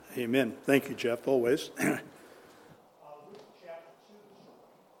Amen. Thank you, Jeff, always.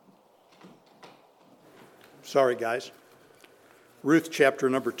 Sorry, guys. Ruth chapter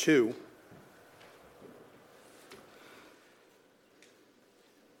number 2.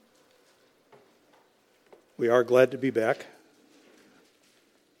 We are glad to be back.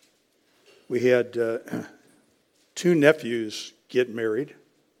 We had 2 nephews get married.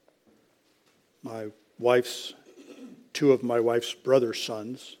 Two of my wife's brother's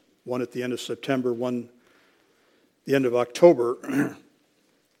sons, one at the end of September, one the end of October.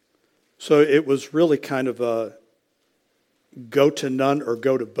 So it was really kind of a go to none or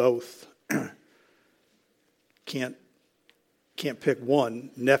go to both. Can't pick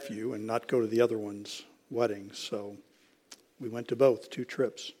one nephew and not go to the other one's wedding. So we went to both, 2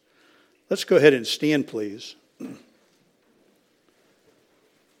 trips. Let's go ahead and stand, please.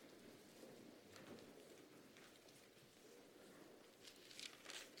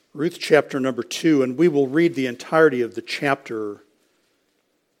 Ruth chapter number 2, and we will read the entirety of the chapter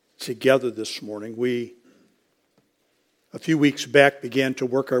together this morning. We, a few weeks back, began to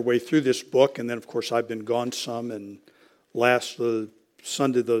work our way through this book, and then, of course, I've been gone some, and the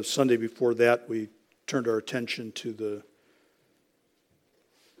Sunday before that, we turned our attention to the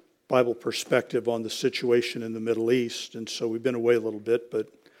Bible perspective on the situation in the Middle East, and so we've been away a little bit, but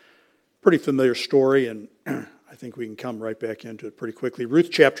pretty familiar story, and I think we can come right back into it pretty quickly. Ruth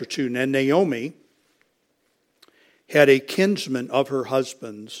chapter 2. Now Naomi had a kinsman of her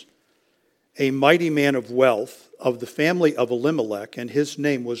husband's, a mighty man of wealth, of the family of Elimelech, and his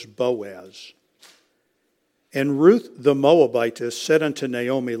name was Boaz. And Ruth the Moabitess said unto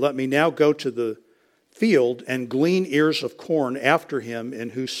Naomi, Let me now go to the field and glean ears of corn after him,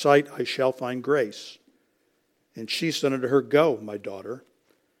 in whose sight I shall find grace. And she said unto her, Go, my daughter.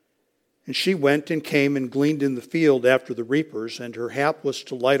 And she went and came and gleaned in the field after the reapers, and her hap was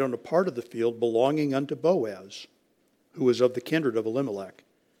to light on a part of the field belonging unto Boaz, who was of the kindred of Elimelech.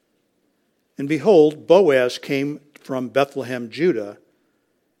 And behold, Boaz came from Bethlehem, Judah,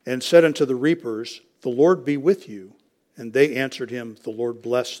 and said unto the reapers, The Lord be with you. And they answered him, The Lord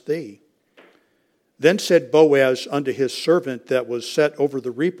bless thee. Then said Boaz unto his servant that was set over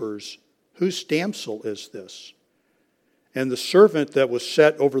the reapers, Whose damsel is this? And the servant that was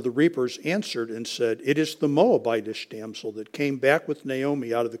set over the reapers answered and said, It is the Moabitish damsel that came back with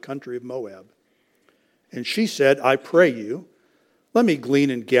Naomi out of the country of Moab. And she said, I pray you, let me glean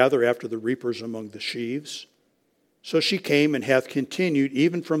and gather after the reapers among the sheaves. So she came and hath continued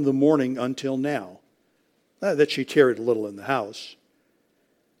even from the morning until now, that she tarried a little in the house.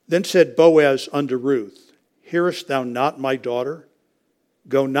 Then said Boaz unto Ruth, Hearest thou not, my daughter?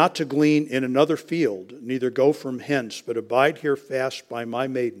 Go not to glean in another field, neither go from hence, but abide here fast by my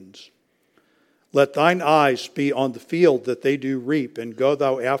maidens. Let thine eyes be on the field that they do reap, and go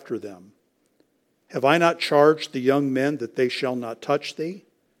thou after them. Have I not charged the young men that they shall not touch thee?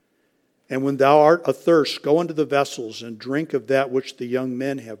 And when thou art athirst, go unto the vessels, and drink of that which the young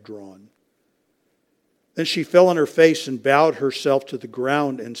men have drawn. Then she fell on her face, and bowed herself to the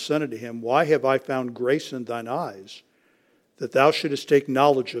ground, and said unto him, Why have I found grace in thine eyes, that thou shouldest take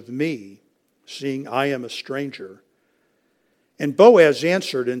knowledge of me, seeing I am a stranger? And Boaz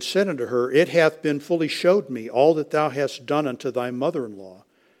answered and said unto her, It hath been fully showed me all that thou hast done unto thy mother-in-law,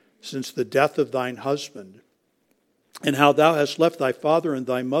 since the death of thine husband, and how thou hast left thy father and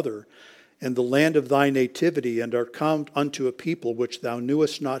thy mother, and the land of thy nativity, and art come unto a people which thou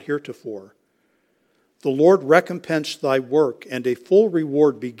knewest not heretofore. The Lord recompense thy work, and a full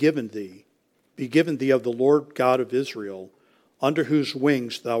reward be given thee of the Lord God of Israel, under whose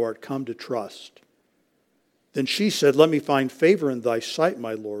wings thou art come to trust. Then she said, Let me find favor in thy sight,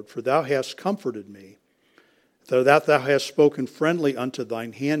 my Lord, for thou hast comforted me, though that thou hast spoken friendly unto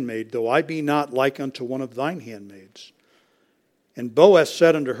thine handmaid, though I be not like unto one of thine handmaids. And Boaz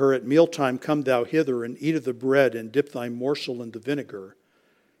said unto her, At mealtime come thou hither, and eat of the bread, and dip thy morsel in the vinegar.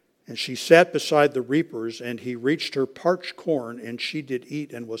 And she sat beside the reapers, and he reached her parched corn, and she did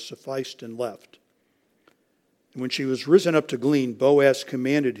eat, and was sufficed and left. And when she was risen up to glean, Boaz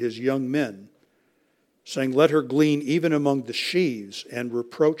commanded his young men, saying, Let her glean even among the sheaves, and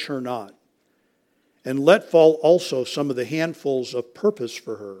reproach her not. And let fall also some of the handfuls of purpose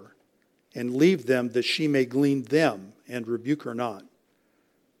for her, and leave them that she may glean them, and rebuke her not.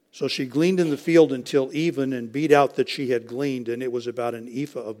 So she gleaned in the field until even, and beat out that she had gleaned, and it was about an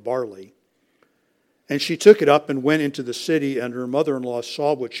ephah of barley. And she took it up and went into the city, and her mother-in-law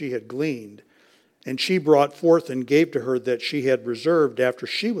saw what she had gleaned. And she brought forth and gave to her that she had reserved after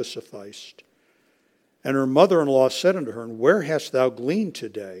she was sufficed. And her mother-in-law said unto her, Where hast thou gleaned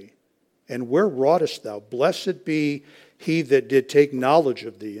today? And where wroughtest thou? Blessed be he that did take knowledge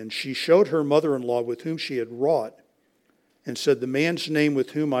of thee. And she showed her mother-in-law with whom she had wrought, and said, the man's name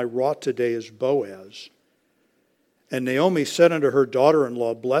with whom I wrought today is Boaz. And Naomi said unto her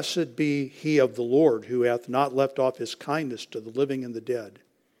daughter-in-law, blessed be he of the Lord, who hath not left off his kindness to the living and the dead.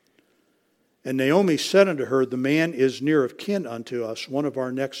 And Naomi said unto her, the man is near of kin unto us, one of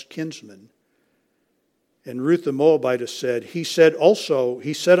our next kinsmen. And Ruth the Moabitess said, he said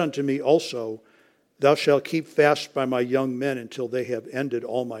unto me also, thou shalt keep fast by my young men until they have ended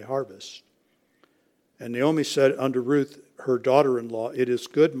all my harvest. And Naomi said unto Ruth, her daughter-in-law, it is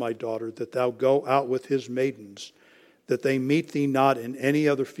good, my daughter, that thou go out with his maidens, that they meet thee not in any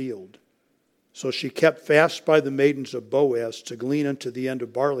other field. So she kept fast by the maidens of Boaz to glean unto the end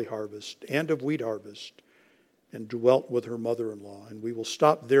of barley harvest and of wheat harvest, and dwelt with her mother-in-law. And we will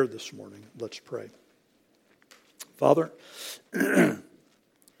stop there this morning. Let's pray. Father,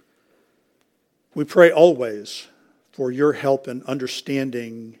 we pray always for your help in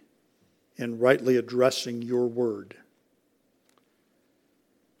understanding and rightly addressing your word.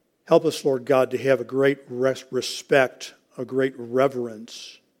 Help us, Lord God, to have a great respect, a great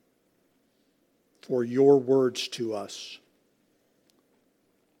reverence for your words to us.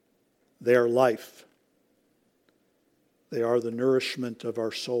 They are life. They are the nourishment of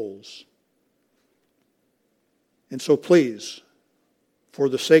our souls. And so please, for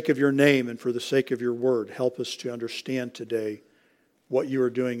the sake of your name and for the sake of your word, help us to understand today what you are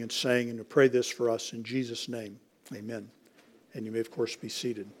doing and saying, and to pray this for us in Jesus' name. Amen. And you may, of course, be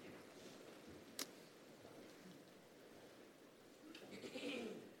seated.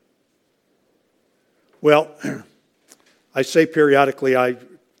 Well, I say periodically I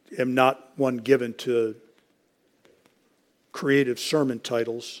am not one given to creative sermon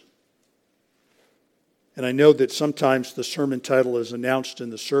titles. And I know that sometimes the sermon title is announced in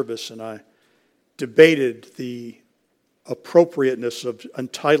the service, and I debated the appropriateness of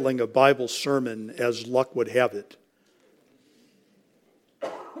entitling a Bible sermon as luck would have it.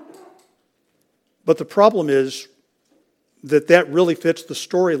 But the problem is that really fits the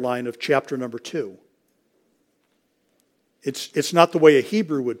storyline of chapter number 2. It's not the way a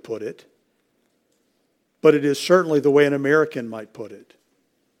Hebrew would put it, but it is certainly the way an American might put it,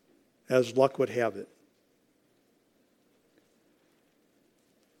 as luck would have it.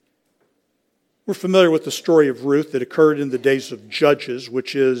 We're familiar with the story of Ruth that occurred in the days of Judges,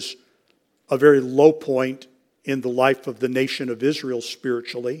 which is a very low point in the life of the nation of Israel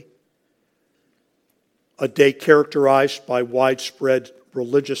spiritually. A day characterized by widespread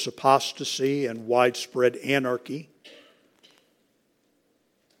religious apostasy and widespread anarchy,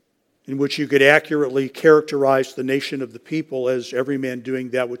 in which you could accurately characterize the nation of the people as every man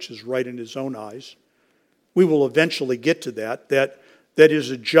doing that which is right in his own eyes. We will eventually get to that. That is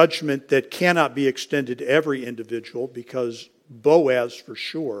a judgment that cannot be extended to every individual, because Boaz, for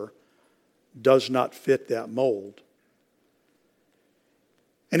sure, does not fit that mold.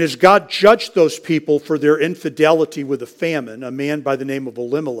 And as God judged those people for their infidelity with a famine, a man by the name of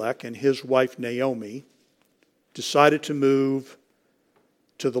Elimelech and his wife Naomi decided to move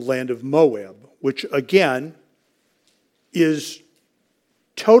to the land of Moab, which again is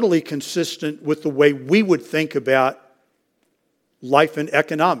totally consistent with the way we would think about life and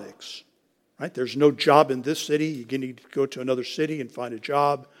economics. Right? There's no job in this city. You need to go to another city and find a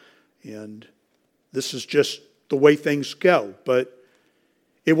job. And this is just the way things go. But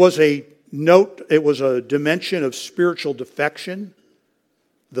it was a dimension of spiritual defection.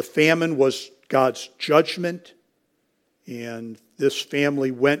 The famine was God's judgment. And this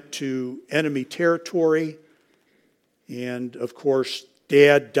family went to enemy territory. And of course,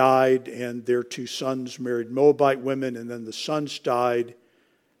 Dad died, and their 2 sons married Moabite women, and then the sons died.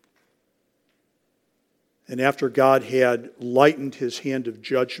 And after God had lightened his hand of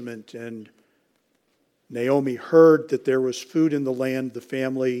judgment, and Naomi heard that there was food in the land, the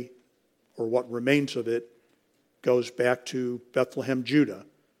family, or what remains of it, goes back to Bethlehem, Judah.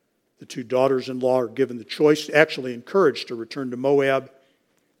 The 2 daughters-in-law are given the choice, actually encouraged to return to Moab.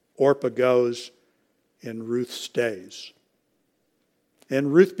 Orpah goes, and Ruth stays.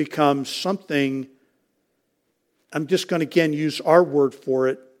 And Ruth becomes something, I'm just going to again use our word for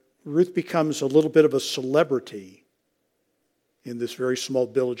it. Ruth becomes a little bit of a celebrity in this very small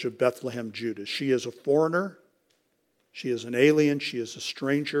village of Bethlehem, Judah. She is a foreigner. She is an alien. She is a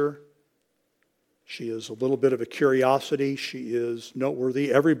stranger. She is a little bit of a curiosity. She is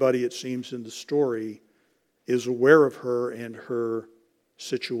noteworthy. Everybody, it seems, in the story is aware of her and her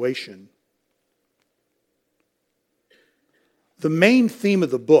situation. The main theme of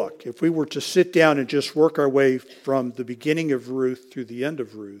the book, if we were to sit down and just work our way from the beginning of Ruth through the end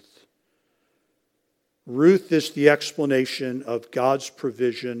of Ruth, Ruth is the explanation of God's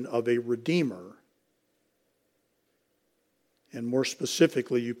provision of a redeemer. And more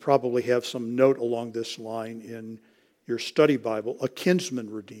specifically, you probably have some note along this line in your study Bible, a kinsman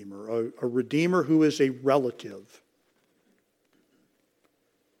redeemer, a redeemer who is a relative.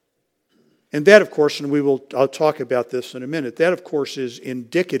 And that, of course, and I'll talk about this in a minute, that, of course, is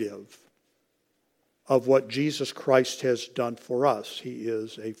indicative of what Jesus Christ has done for us. He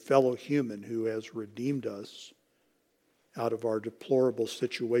is a fellow human who has redeemed us out of our deplorable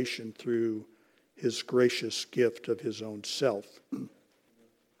situation through his gracious gift of his own self.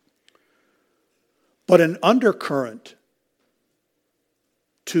 But an undercurrent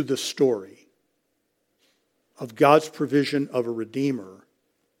to the story of God's provision of a redeemer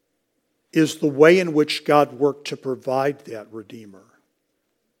is the way in which God worked to provide that redeemer.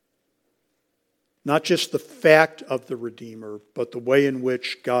 Not just the fact of the redeemer, but the way in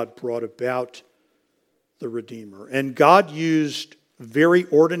which God brought about the redeemer. And God used very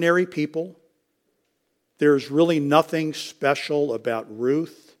ordinary people. There's really nothing special about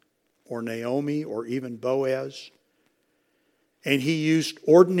Ruth or Naomi or even Boaz. And he used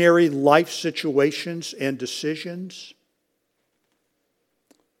ordinary life situations and decisions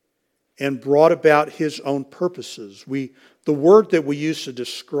and brought about his own purposes. The word that we use to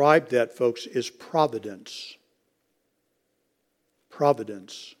describe that, folks, is providence.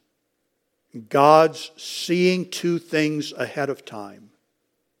 Providence. God's seeing to things ahead of time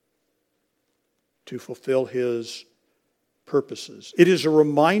to fulfill his purposes. It is a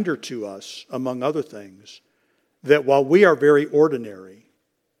reminder to us, among other things, that while we are very ordinary,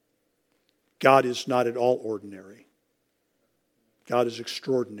 God is not at all ordinary. God is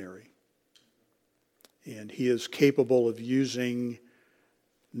extraordinary. And he is capable of using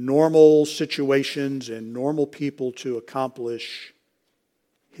normal situations and normal people to accomplish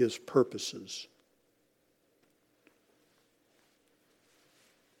his purposes.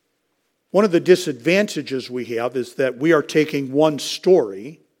 One of the disadvantages we have is that we are taking one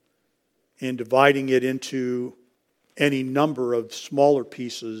story and dividing it into any number of smaller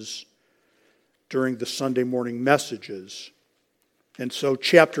pieces during the Sunday morning messages. And so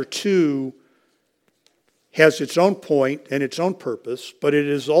chapter 2 has its own point and its own purpose, but it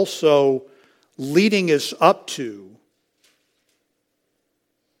is also leading us up to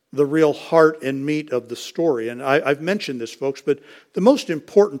the real heart and meat of the story. And I've mentioned this, folks, but the most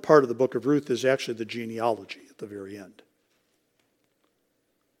important part of the book of Ruth is actually the genealogy at the very end.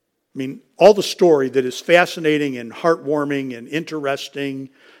 I mean, all the story that is fascinating and heartwarming and interesting,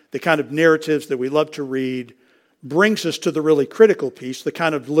 the kind of narratives that we love to read, brings us to the really critical piece, the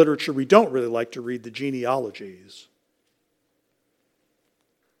kind of literature we don't really like to read, the genealogies.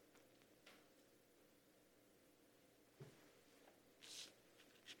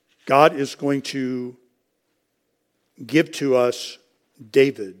 God is going to give to us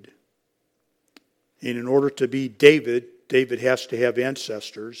David. And in order to be David, David has to have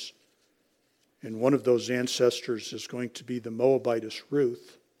ancestors. And one of those ancestors is going to be the Moabitess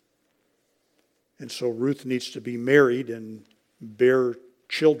Ruth. And so Ruth needs to be married and bear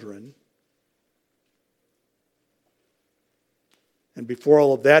children. And before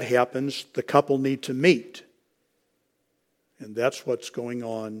all of that happens, the couple need to meet. And that's what's going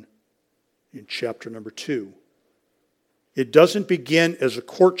on in chapter number 2. It doesn't begin as a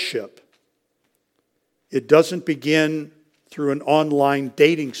courtship. It doesn't begin through an online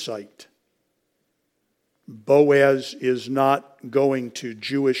dating site. Boaz is not going to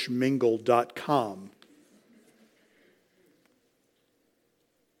jewishmingle.com.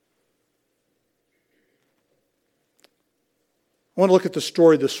 I want to look at the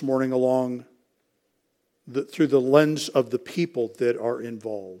story this morning through the lens of the people that are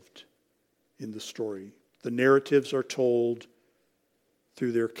involved in the story. The narratives are told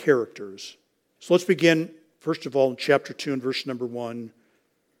through their characters. So let's begin, first of all, in chapter 2 and verse number 1,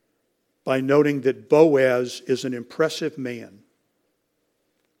 by noting that Boaz is an impressive man.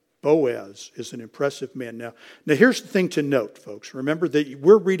 Boaz is an impressive man. Now here's the thing to note, folks. Remember that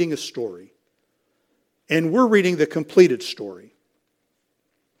we're reading a story, and we're reading the completed story.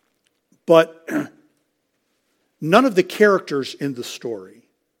 But none of the characters in the story,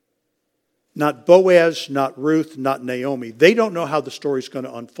 not Boaz, not Ruth, not Naomi, they don't know how the story's going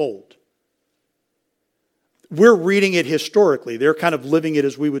to unfold. We're reading it historically. They're kind of living it,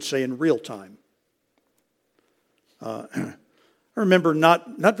 as we would say, in real time. I remember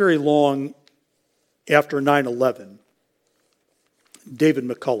not very long after 9/11, David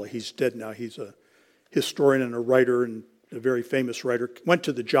McCullough, he's dead now, he's a historian and a writer and a very famous writer, went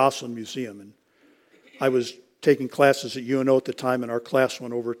to the Joslin Museum. And I was taking classes at UNO at the time, and our class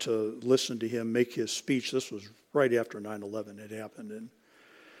went over to listen to him make his speech. This was right after 9/11 had happened.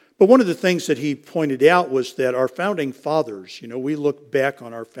 But one of the things that he pointed out was that our founding fathers, we look back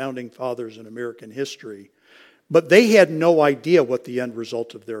on our founding fathers in American history, but they had no idea what the end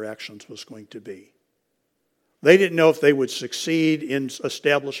result of their actions was going to be. They didn't know if they would succeed in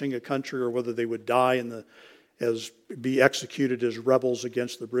establishing a country or whether they would die be executed as rebels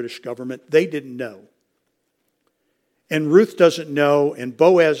against the British government. They didn't know. And Ruth doesn't know, and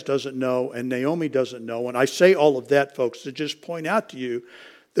Boaz doesn't know, and Naomi doesn't know. And I say all of that, folks, to just point out to you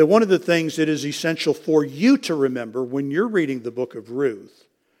that one of the things that is essential for you to remember when you're reading the book of Ruth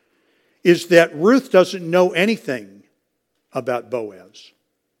is that Ruth doesn't know anything about Boaz.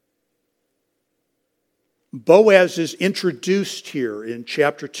 Boaz is introduced here in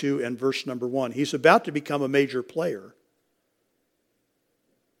chapter 2 and verse number 1. He's about to become a major player.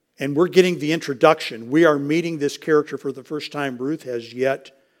 And we're getting the introduction. We are meeting this character for the first time. Ruth has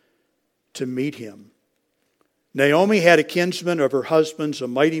yet to meet him. Naomi had a kinsman of her husband's, a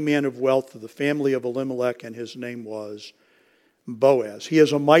mighty man of wealth of the family of Elimelech, and his name was Boaz. He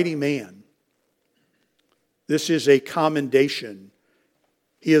is a mighty man. This is a commendation.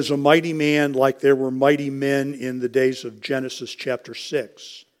 He is a mighty man like there were mighty men in the days of Genesis chapter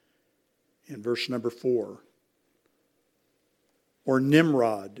 6 in verse number 4. Or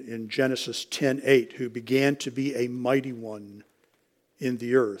Nimrod in Genesis 10:8, who began to be a mighty one in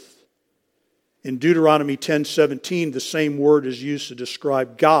the earth. In Deuteronomy 10:17, the same word is used to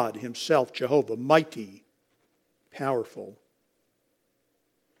describe God himself, Jehovah, mighty, powerful.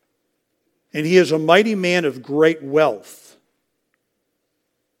 And he is a mighty man of great wealth.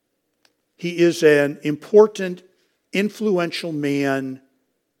 He is an important, influential man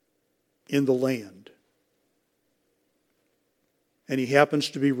in the land. And he happens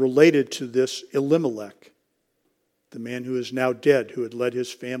to be related to this Elimelech, the man who is now dead, who had led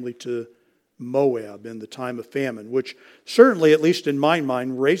his family to Moab in the time of famine, which certainly, at least in my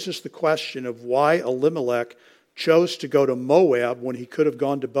mind, raises the question of why Elimelech chose to go to Moab when he could have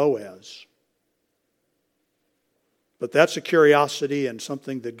gone to Boaz. But that's a curiosity and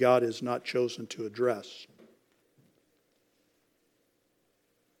something that God has not chosen to address.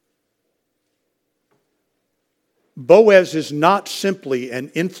 Boaz is not simply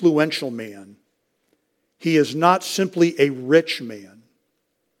an influential man. He is not simply a rich man.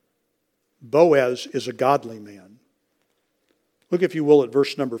 Boaz is a godly man. Look, if you will, at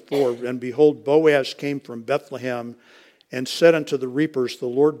verse number 4. And behold, Boaz came from Bethlehem and said unto the reapers, the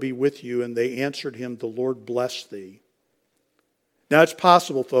Lord be with you. And they answered him, the Lord bless thee. Now, it's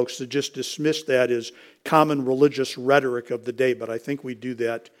possible, folks, to just dismiss that as common religious rhetoric of the day, but I think we do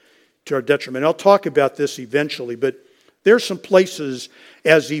that to our detriment. I'll talk about this eventually, but there are some places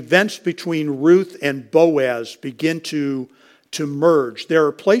as events between Ruth and Boaz begin to merge. There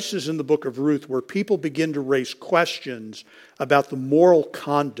are places in the book of Ruth where people begin to raise questions about the moral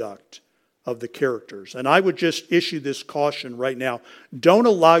conduct of the characters. And I would just issue this caution right now. Don't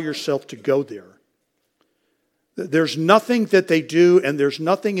allow yourself to go there. There's nothing that they do, and there's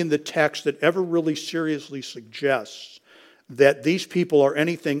nothing in the text that ever really seriously suggests that these people are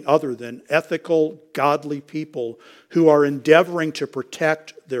anything other than ethical, godly people who are endeavoring to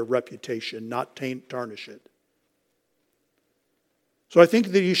protect their reputation, not tarnish it. So I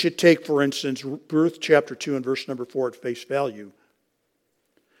think that you should take, for instance, Ruth chapter 2 and verse number 4 at face value.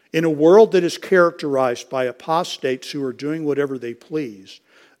 In a world that is characterized by apostates who are doing whatever they please,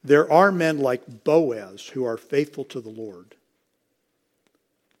 there are men like Boaz who are faithful to the Lord.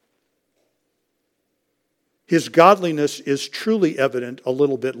 His godliness is truly evident a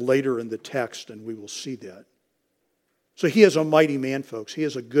little bit later in the text, and we will see that. So he is a mighty man, folks. He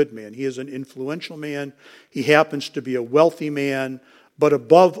is a good man. He is an influential man. He happens to be a wealthy man. But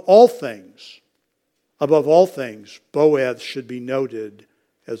above all things, Boaz should be noted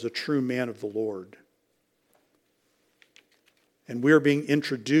as a true man of the Lord. And we are being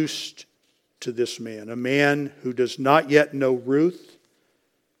introduced to this man, a man who does not yet know Ruth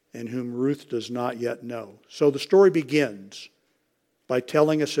and whom Ruth does not yet know. So the story begins by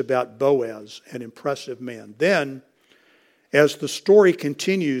telling us about Boaz, an impressive man. Then, as the story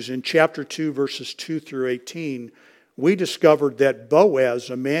continues in chapter 2, verses 2 through 18, we discovered that Boaz,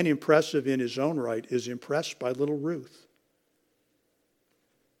 a man impressive in his own right, is impressed by little Ruth.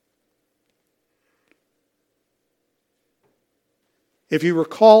 If you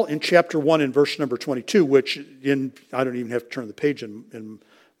recall in chapter 1 in verse number 22, which I don't even have to turn the page in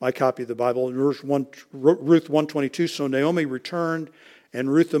my copy of the Bible, in Ruth 1:22, so Naomi returned,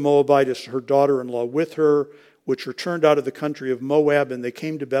 and Ruth the Moabitess, her daughter-in-law, with her, which returned out of the country of Moab, and they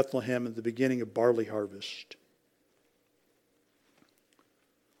came to Bethlehem at the beginning of barley harvest.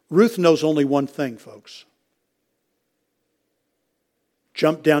 Ruth knows only one thing, folks.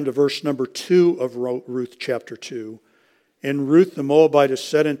 Jump down to verse number 2 of Ruth chapter 2. And Ruth the Moabitess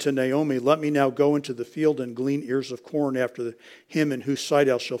said unto Naomi, Let me now go into the field and glean ears of corn after him in whose sight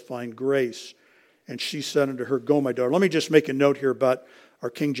I shall find grace. And she said unto her, Go, my daughter. Let me just make a note here about our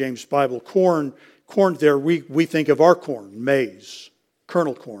King James Bible. Corn there, we think of our corn, maize,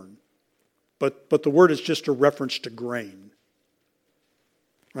 kernel corn. But the word is just a reference to grain.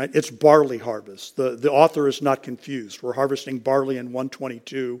 Right? It's barley harvest. The author is not confused. We're harvesting barley in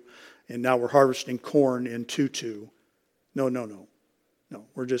 122, and now we're harvesting corn in 2:2. No.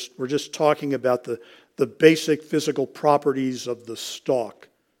 We're just talking about the basic physical properties of the stalk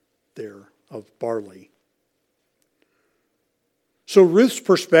there of barley. So Ruth's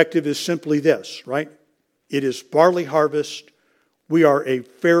perspective is simply this, right? It is barley harvest. We are a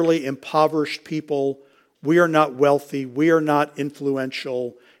fairly impoverished people. We are not wealthy. We are not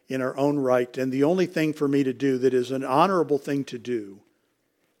influential in our own right. And the only thing for me to do that is an honorable thing to do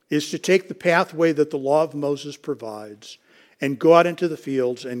is to take the pathway that the law of Moses provides and go out into the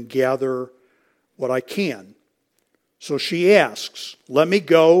fields and gather what I can. So she asks, Let me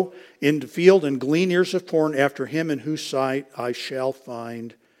go in the field and glean ears of corn after him in whose sight I shall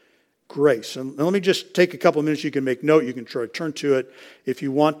find grace. And let me just take a couple of minutes. You can make note. You can try to turn to it if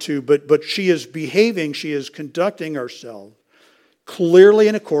you want to. But she is behaving. She is conducting herself clearly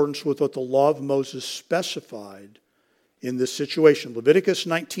in accordance with what the law of Moses specified in this situation. Leviticus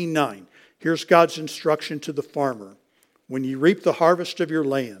 19:9. Here's God's instruction to the farmer. When ye reap the harvest of your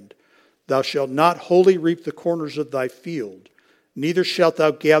land, thou shalt not wholly reap the corners of thy field, neither shalt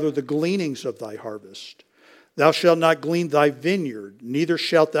thou gather the gleanings of thy harvest. Thou shalt not glean thy vineyard, neither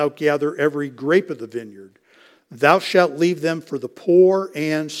shalt thou gather every grape of the vineyard. Thou shalt leave them for the poor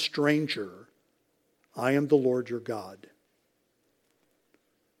and stranger. I am the Lord your God.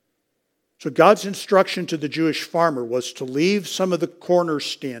 So God's instruction to the Jewish farmer was to leave some of the corners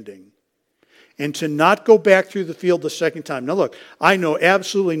standing and to not go back through the field the second time. Now look, I know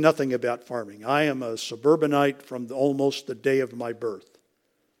absolutely nothing about farming. I am a suburbanite from almost the day of my birth.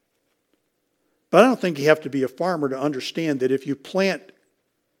 But I don't think you have to be a farmer to understand that if you plant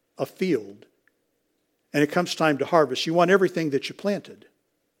a field and it comes time to harvest, you want everything that you planted.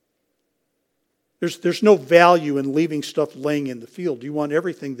 There's no value in leaving stuff laying in the field. You want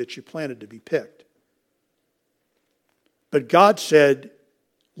everything that you planted to be picked. But God said,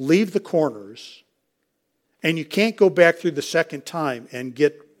 leave the corners, and you can't go back through the second time and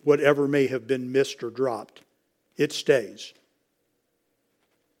get whatever may have been missed or dropped. It stays.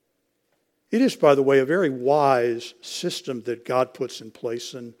 It is, by the way, a very wise system that God puts in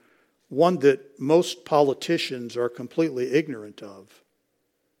place, and one that most politicians are completely ignorant of,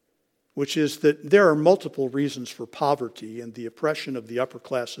 which is that there are multiple reasons for poverty, and the oppression of the upper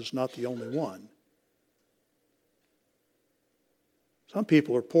class is not the only one. Some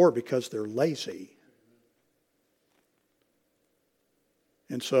people are poor because they're lazy.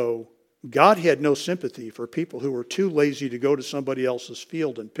 And so God had no sympathy for people who were too lazy to go to somebody else's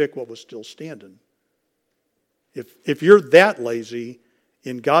field and pick what was still standing. If you're that lazy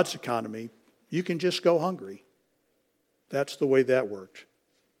in God's economy, you can just go hungry. That's the way that worked.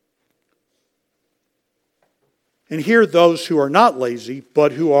 And here, those who are not lazy,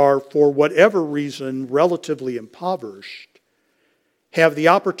 but who are, for whatever reason, relatively impoverished, have the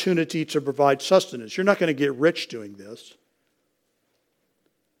opportunity to provide sustenance. You're not going to get rich doing this.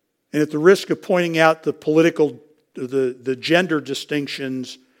 And at the risk of pointing out the political, the gender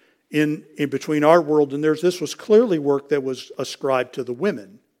distinctions in between our world and theirs, this was clearly work that was ascribed to the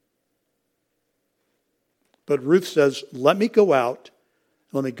women. But Ruth says, let me go out,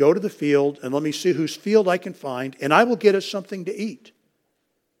 let me go to the field, and let me see whose field I can find, and I will get us something to eat.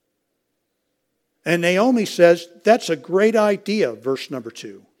 And Naomi says, that's a great idea, verse number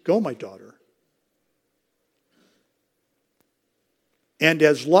 2. Go, my daughter. And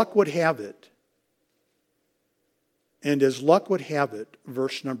as luck would have it,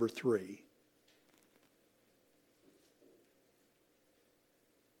 verse number 3,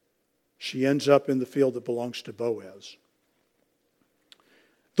 she ends up in the field that belongs to Boaz.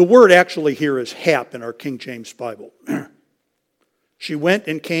 The word actually here is hap in our King James Bible. She went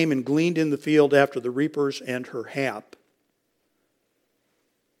and came and gleaned in the field after the reapers and her hap.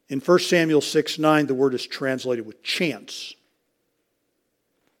 In 1 Samuel 6:9, the word is translated with chance.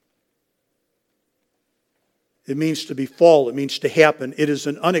 It means to befall. It means to happen. It is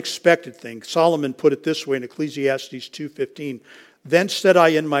an unexpected thing. Solomon put it this way in Ecclesiastes 2:15. Then said I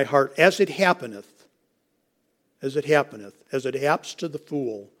in my heart, as it happeneth, as it haps to the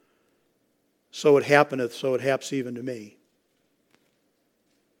fool, so it happens even to me.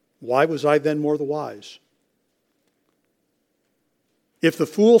 Why was I then more the wise? If the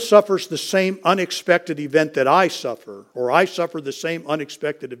fool suffers the same unexpected event that I suffer, or I suffer the same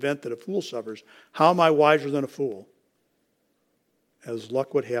unexpected event that a fool suffers, how am I wiser than a fool? As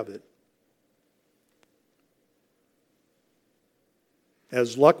luck would have it.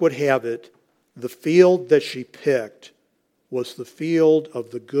 As luck would have it, the field that she picked was the field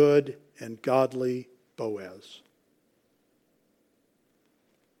of the good and godly Boaz.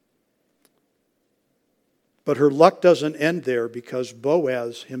 But her luck doesn't end there, because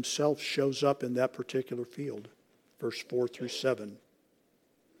Boaz himself shows up in that particular field. Verse 4 through 7.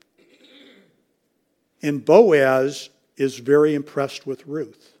 And Boaz is very impressed with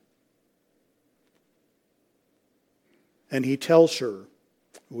Ruth. And he tells her,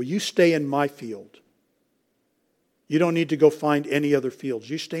 will you stay in my field? You don't need to go find any other fields.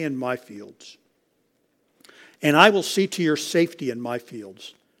 You stay in my fields. And I will see to your safety in my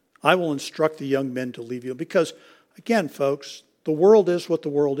fields. I will instruct the young men to leave you. Because, again, folks, the world is what the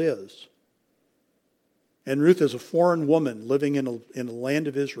world is. And Ruth is a foreign woman living in a land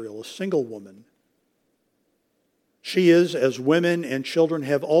of Israel, a single woman. She is, as women and children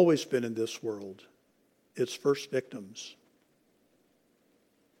have always been in this world, its first victims.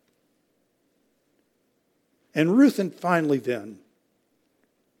 And Ruth, and finally then,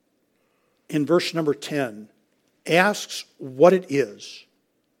 in verse number 10, asks what it is.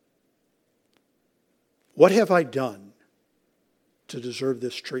 What have I done to deserve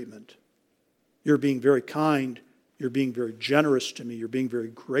this treatment? You're being very kind. You're being very generous to me. You're being very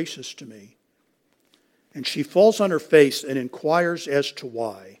gracious to me. And she falls on her face and inquires as to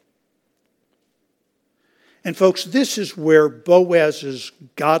why. And folks, this is where Boaz's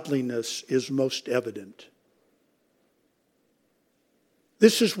godliness is most evident.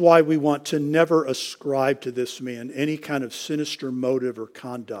 This is why we want to never ascribe to this man any kind of sinister motive or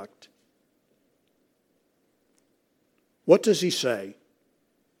conduct. What does he say?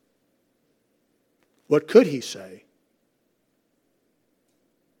 What could he say?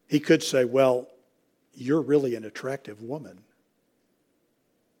 He could say, well, you're really an attractive woman.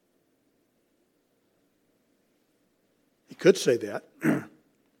 He could say that.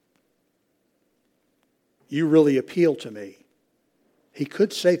 You really appeal to me. He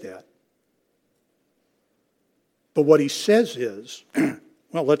could say that. But what he says is,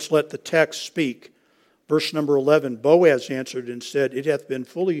 well, let's let the text speak. Verse number 11, Boaz answered and said, it hath been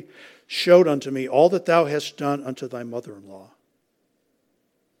fully showed unto me all that thou hast done unto thy mother-in-law.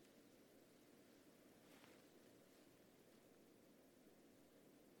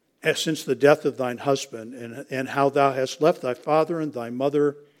 As since the death of thine husband, and how thou hast left thy father and thy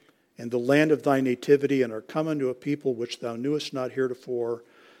mother and the land of thy nativity, and are come unto a people which thou knewest not heretofore,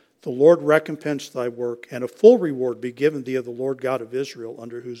 the Lord recompense thy work, and a full reward be given thee of the Lord God of Israel,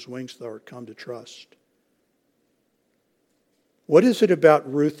 under whose wings thou art come to trust. What is it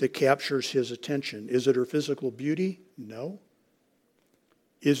about Ruth that captures his attention? Is it her physical beauty? No.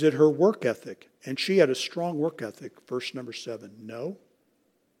 Is it her work ethic? And she had a strong work ethic, verse number 7. No.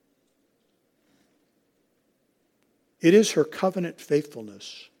 It is her covenant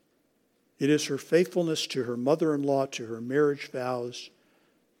faithfulness. It is her faithfulness to her mother-in-law, to her marriage vows,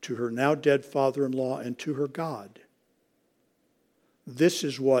 to her now dead father-in-law, and to her God. This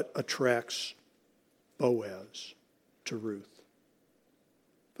is what attracts Boaz to Ruth.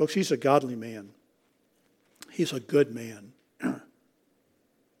 Folks, he's a godly man. He's a good man.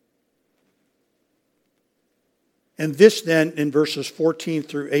 And this then, in verses 14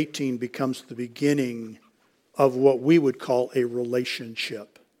 through 18, becomes the beginning of what we would call a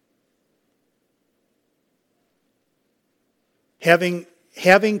relationship. Having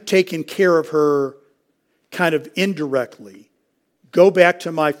taken care of her kind of indirectly, go back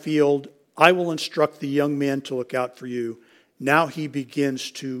to my field, I will instruct the young man to look out for you. Now he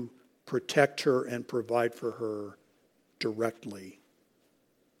begins to protect her and provide for her directly.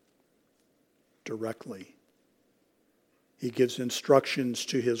 Directly. He gives instructions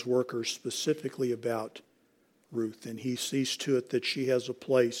to his workers specifically about Ruth, and he sees to it that she has a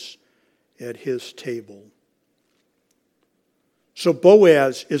place at his table. So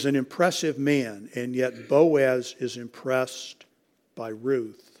Boaz is an impressive man, and yet Boaz is impressed by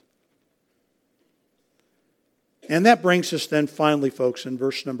Ruth. And that brings us then finally, folks, in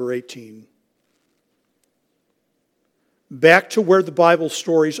verse number 18, back to where the Bible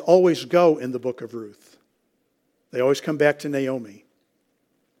stories always go in the book of Ruth. They always come back to Naomi.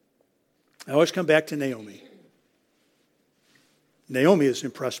 They always come back to Naomi. Naomi is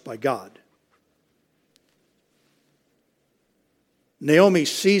impressed by God. Naomi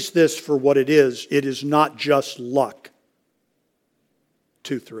sees this for what it is. It is not just luck.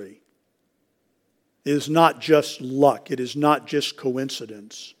 2:3. It is not just luck. It is not just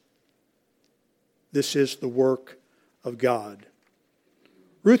coincidence. This is the work of God.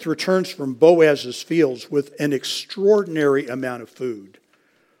 Ruth returns from Boaz's fields with an extraordinary amount of food,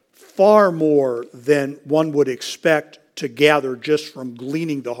 far more than one would expect to gather just from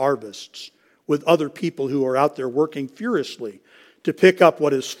gleaning the harvests with other people who are out there working furiously to pick up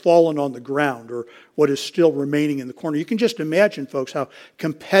what has fallen on the ground or what is still remaining in the corner. You can just imagine, folks, how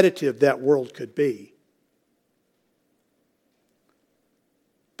competitive that world could be.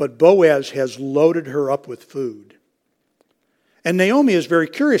 But Boaz has loaded her up with food. And Naomi is very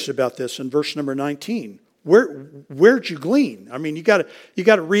curious about this in verse number 19. Where'd you glean? I mean, you got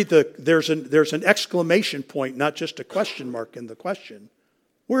to read there's an exclamation point, not just a question mark in the question.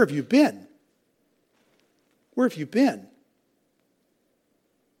 Where have you been? Where have you been?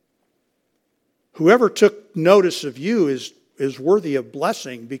 Whoever took notice of you is worthy of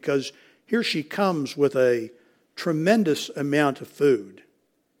blessing, because here she comes with a tremendous amount of food.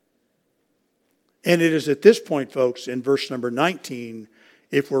 And it is at this point, folks, in verse number 19,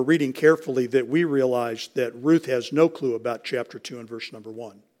 if we're reading carefully, that we realize that Ruth has no clue about chapter 2 and verse number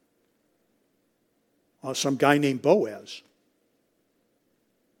 1. Some guy named Boaz.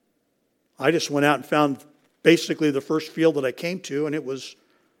 I just went out and found basically the first field that I came to, and it was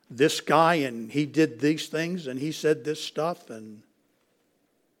this guy, and he did these things, and he said this stuff, and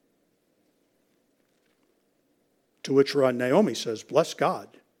to which Naomi says, bless God.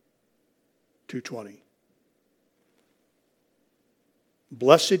 2:20.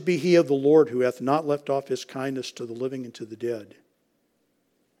 Blessed be he of the Lord, who hath not left off his kindness to the living and to the dead.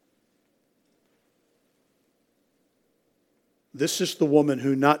 This is the woman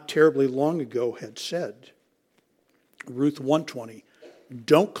who not terribly long ago had said, Ruth 1:20,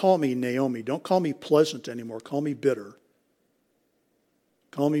 don't call me Naomi, don't call me pleasant anymore, call me bitter.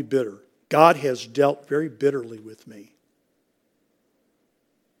 Call me bitter. God has dealt very bitterly with me.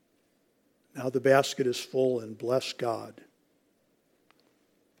 Now the basket is full, and bless God.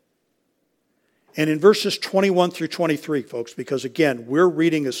 And in verses 21 through 23, folks, because again, we're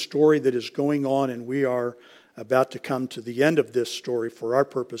reading a story that is going on, and we are about to come to the end of this story for our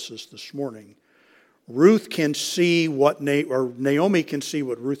purposes this morning. Ruth can see what Naomi can see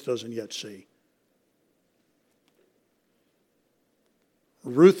what Ruth doesn't yet see.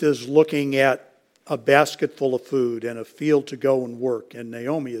 Ruth is looking at a basket full of food and a field to go and work, and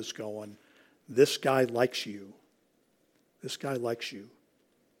Naomi is going, this guy likes you. This guy likes you.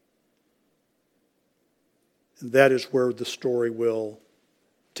 And that is where the story will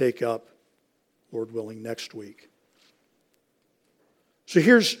take up, Lord willing, next week. So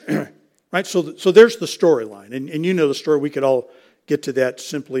here's, right, so there's the storyline. And you know the story. We could all get to that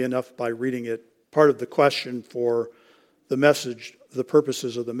simply enough by reading it. Part of the question for the message, the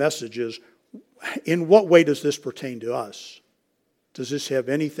purposes of the message is, in what way does this pertain to us? Does this have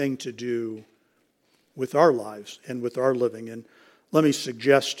anything to do with our lives and with our living? And let me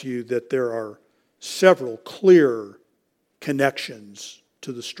suggest to you that there are several clear connections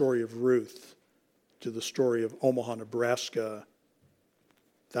to the story of Ruth, to the story of Omaha, Nebraska,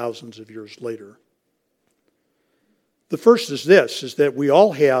 thousands of years later. The first is this, is that we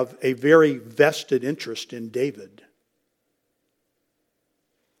all have a very vested interest in David.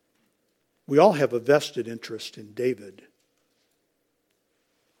 We all have a vested interest in David.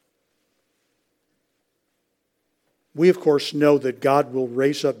 We, of course, know that God will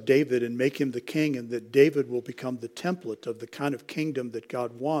raise up David and make him the king, and that David will become the template of the kind of kingdom that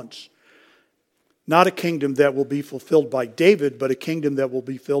God wants. Not a kingdom that will be fulfilled by David, but a kingdom that will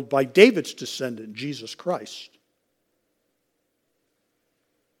be filled by David's descendant, Jesus Christ.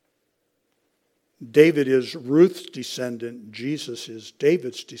 David is Ruth's descendant. Jesus is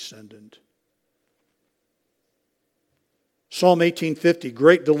David's descendant. Psalm 18:50,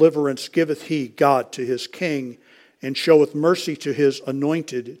 great deliverance giveth he, God, to his king, and showeth mercy to his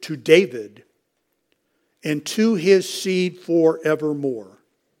anointed, to David, and to his seed forevermore.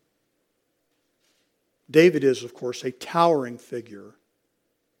 David is, of course, a towering figure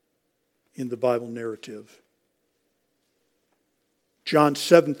in the Bible narrative. John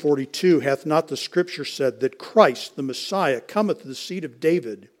 7:42, hath not the Scripture said that Christ, the Messiah, cometh to the seed of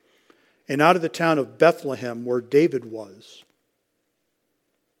David, and out of the town of Bethlehem, where David was?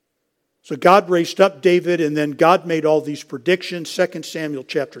 So God raised up David, and then God made all these predictions. 2 Samuel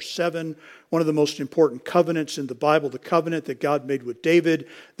chapter 7, one of the most important covenants in the Bible, the covenant that God made with David,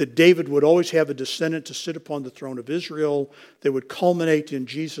 that David would always have a descendant to sit upon the throne of Israel that would culminate in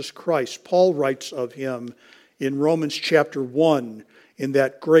Jesus Christ. Paul writes of him in Romans chapter 1, in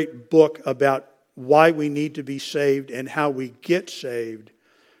that great book about why we need to be saved and how we get saved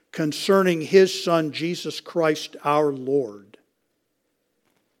concerning His Son, Jesus Christ our Lord,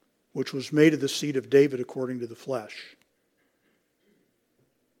 which was made of the seed of David according to the flesh.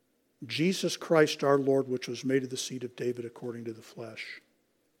 Jesus Christ our Lord, which was made of the seed of David according to the flesh.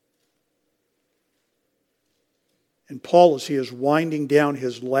 And Paul, as he is winding down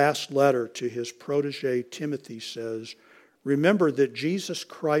his last letter to his protege Timothy, says, remember that Jesus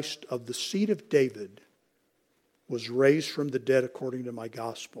Christ of the seed of David was raised from the dead according to my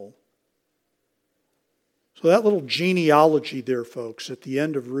gospel. So that little genealogy there, folks, at the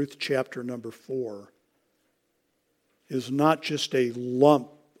end of Ruth chapter number 4 is not just a lump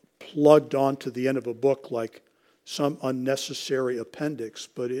plugged onto the end of a book like some unnecessary appendix,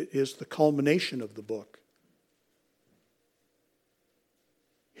 but it is the culmination of the book.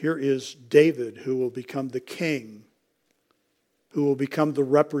 Here is David, who will become the king, who will become the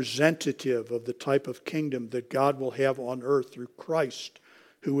representative of the type of kingdom that God will have on earth through Christ,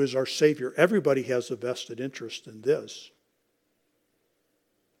 who is our Savior. Everybody has a vested interest in this.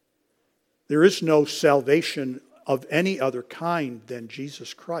 There is no salvation of any other kind than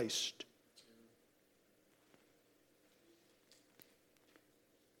Jesus Christ.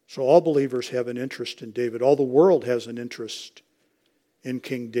 So all believers have an interest in David. All the world has an interest in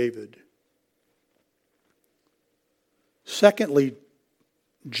King David. Secondly,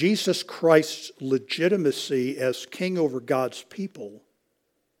 Jesus Christ's legitimacy as king over God's people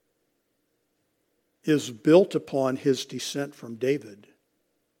is built upon his descent from David.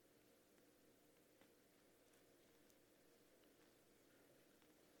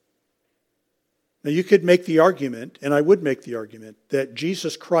 Now you could make the argument, and I would make the argument, that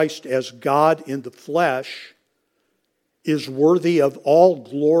Jesus Christ as God in the flesh is worthy of all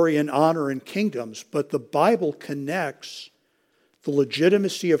glory and honor and kingdoms, but the Bible connects the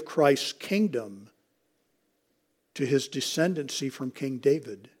legitimacy of Christ's kingdom to his descendancy from King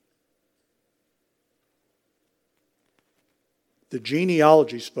David. The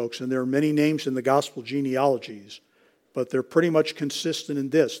genealogies, folks, and there are many names in the gospel genealogies, but they're pretty much consistent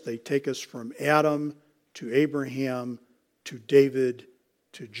in this. They take us from Adam to Abraham to David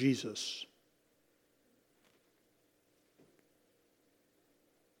to Jesus.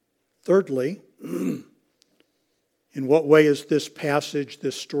 Thirdly, in what way is this passage,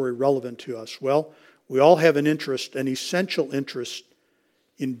 this story relevant to us? Well, we all have an interest, an essential interest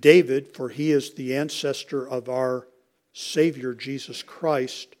in David, for he is the ancestor of our Savior, Jesus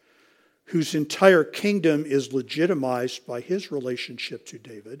Christ, whose entire kingdom is legitimized by his relationship to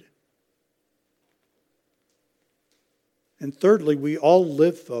David. And thirdly, we all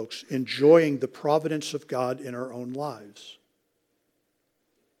live, folks, enjoying the providence of God in our own lives.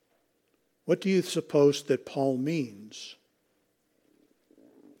 What do you suppose that Paul means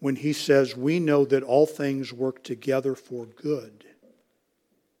when he says, we know that all things work together for good?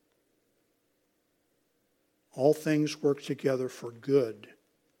 All things work together for good.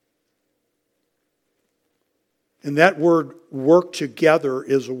 And that word, work together,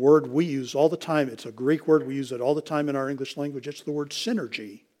 is a word we use all the time. It's a Greek word. We use it all the time in our English language. It's the word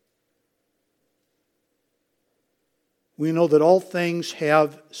synergy. We know that all things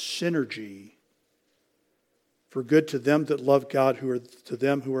have synergy for good to them that love God, to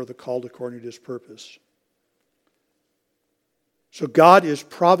them who are the called according to his purpose. So God is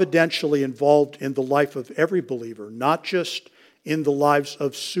providentially involved in the life of every believer, not just in the lives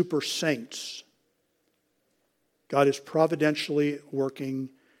of super saints. God is providentially working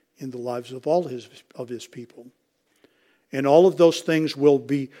in the lives of all of his people. And all of those things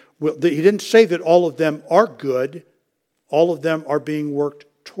he didn't say that all of them are good. All of them are being worked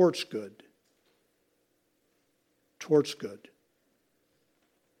towards good. Towards good.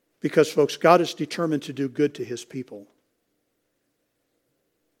 Because, folks, God is determined to do good to his people.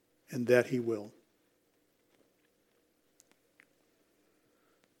 And that he will.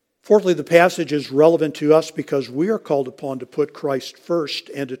 Fourthly, the passage is relevant to us because we are called upon to put Christ first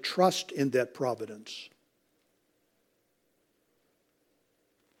and to trust in that providence.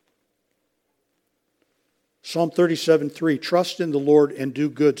 Psalm 37:3, trust in the Lord and do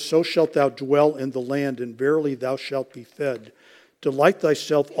good, so shalt thou dwell in the land, and verily thou shalt be fed. Delight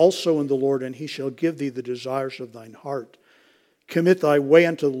thyself also in the Lord, and he shall give thee the desires of thine heart. Commit thy way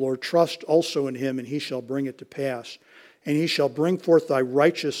unto the Lord, trust also in him, and he shall bring it to pass. And he shall bring forth thy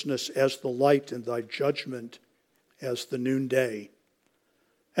righteousness as the light, and thy judgment as the noonday.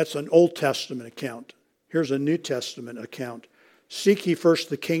 That's an Old Testament account. Here's a New Testament account. Seek ye first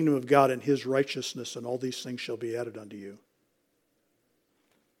the kingdom of God and his righteousness, and all these things shall be added unto you.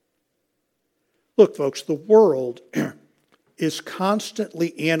 Look, folks, the world is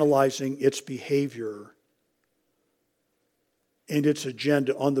constantly analyzing its behavior and its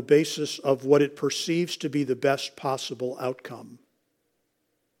agenda on the basis of what it perceives to be the best possible outcome.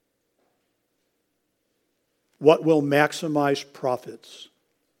 What will maximize profits?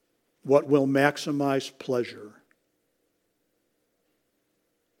 What will maximize pleasure?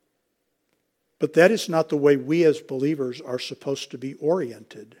 But that is not the way we as believers are supposed to be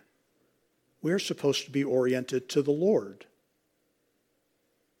oriented. We're supposed to be oriented to the Lord.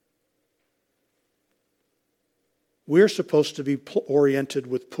 We're supposed to be oriented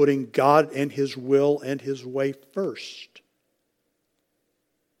with putting God and His will and His way first.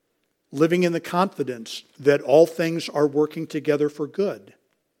 Living in the confidence that all things are working together for good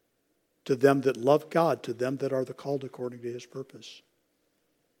to them that love God, to them that are the called according to His purpose.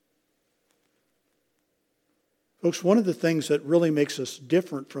 Folks, one of the things that really makes us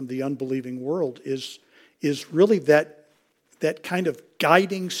different from the unbelieving world is really that kind of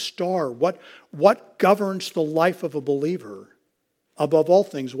guiding star. What governs the life of a believer? Above all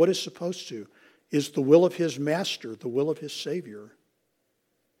things, what is supposed to? Is the will of his master, the will of his Savior,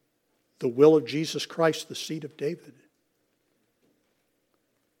 the will of Jesus Christ, the seed of David.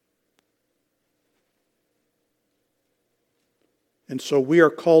 And so we are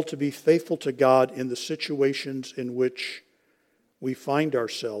called to be faithful to God in the situations in which we find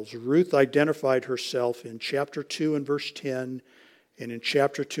ourselves. Ruth identified herself in chapter 2 and verse 10 and in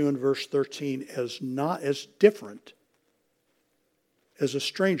chapter 2 and verse 13 as different, as a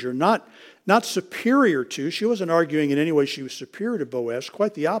stranger, not superior to. She wasn't arguing in any way she was superior to Boaz,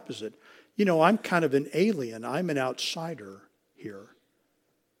 quite the opposite. You know, I'm kind of an alien. I'm an outsider here.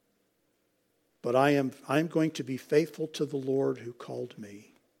 But I'm going to be faithful to the Lord who called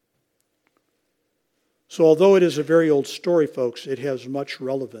me. So although it is a very old story, folks, it has much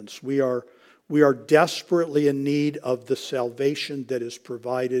relevance. We are desperately in need of the salvation that is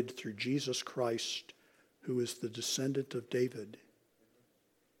provided through Jesus Christ, who is the descendant of David.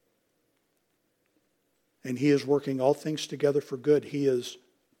 And He is working all things together for good. He is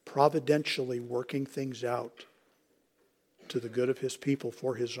providentially working things out to the good of His people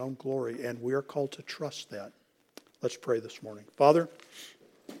for His own glory, and we are called to trust that. Let's pray this morning. Father,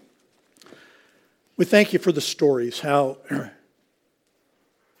 we thank You for the stories, how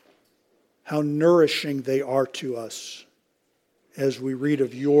nourishing they are to us as we read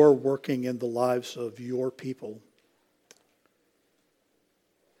of Your working in the lives of Your people.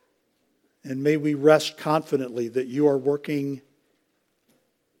 And may we rest confidently that You are working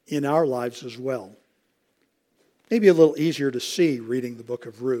in our lives as well. Maybe a little easier to see reading the book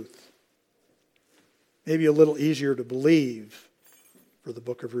of Ruth. Maybe a little easier to believe for the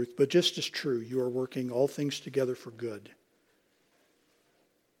book of Ruth. But just as true, You are working all things together for good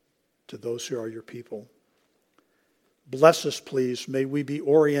to those who are Your people. Bless us, please. May we be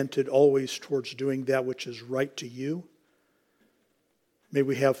oriented always towards doing that which is right to You. May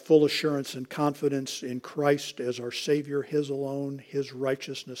we have full assurance and confidence in Christ as our Savior, His alone, His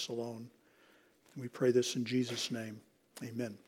righteousness alone. We pray this in Jesus' name. Amen.